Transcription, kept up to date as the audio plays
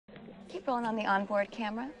Keep rolling on the onboard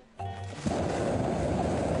camera.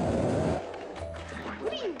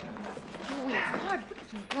 What are you doing? God, what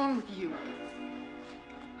is wrong with you?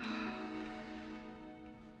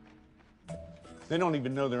 They don't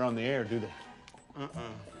even know they're on the air, do they?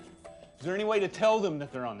 Is there any way to tell them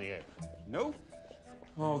that they're on the air? Nope.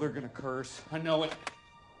 Oh, they're gonna curse. I know it.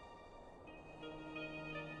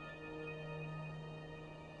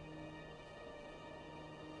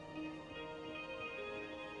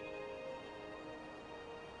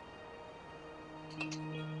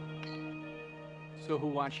 So who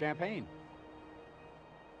wants champagne?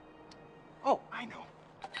 Oh, I know.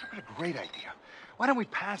 I've got a great idea. Why don't we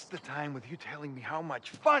pass the time with you telling me how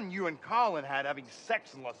much fun you and Colin had having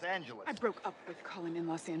sex in Los Angeles? I broke up with Colin in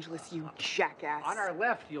Los Angeles, you jackass. On our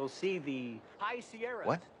left, you'll see the High Sierra.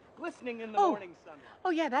 What? Glistening in the morning sunlight.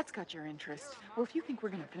 Oh, yeah, that's got your interest. Well, if you think we're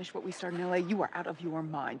gonna finish what we started in LA, you are out of your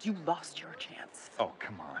mind. You lost your chance. Oh,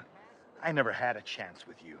 come on. I never had a chance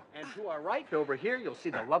with you. And to our right, over here, you'll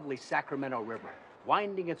see the lovely Sacramento River,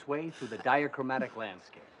 winding its way through the diachromatic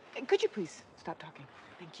landscape. Could you please stop talking?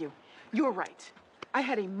 Thank you. You're right. I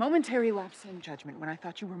had a momentary lapse in judgment when I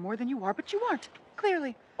thought you were more than you are, but you aren't,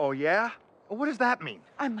 clearly. Oh, yeah? Well, what does that mean?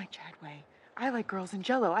 I'm Mike Chadway. I like girls in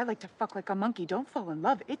Jell-O. I like to fuck like a monkey. Don't fall in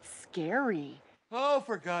love. It's scary. Oh,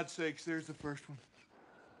 for God's sakes, there's the first one.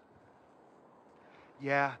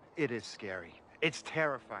 Yeah, it is scary. It's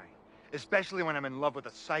terrifying. Especially when I'm in love with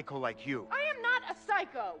a psycho like you. I am not a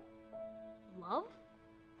psycho. Love?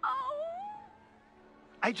 Oh.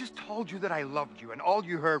 I just told you that I loved you, and all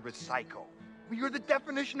you heard was psycho. Well, you're the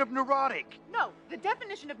definition of neurotic. No, the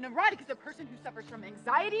definition of neurotic is a person who suffers from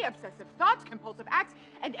anxiety, obsessive thoughts, compulsive acts,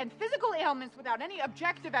 and physical ailments without any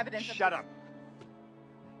objective evidence. Shut up.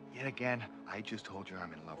 Yet again, I just told you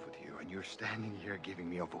I'm in love with you, and you're standing here giving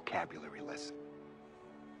me a vocabulary lesson.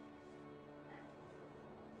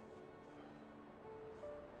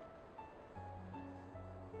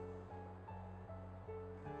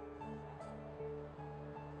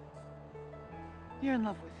 You're in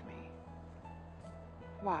love with me.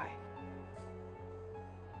 Why?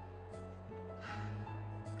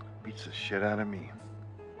 Beats the shit out of me.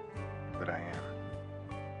 But I am.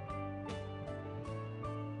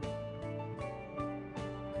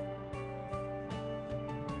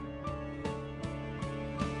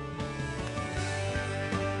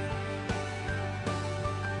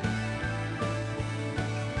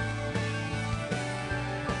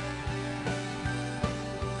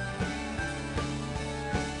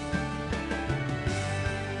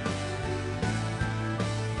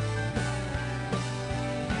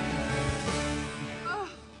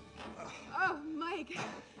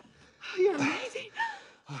 You're amazing.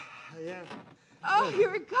 Yeah. Oh,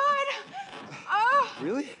 you're a god. Oh.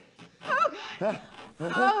 Really? Oh, God.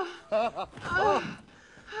 Oh.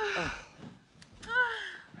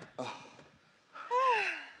 Oh.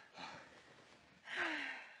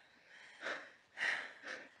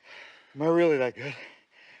 Am I really that good?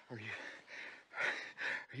 Or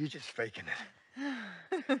are you just faking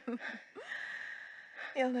it?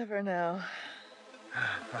 You'll never know.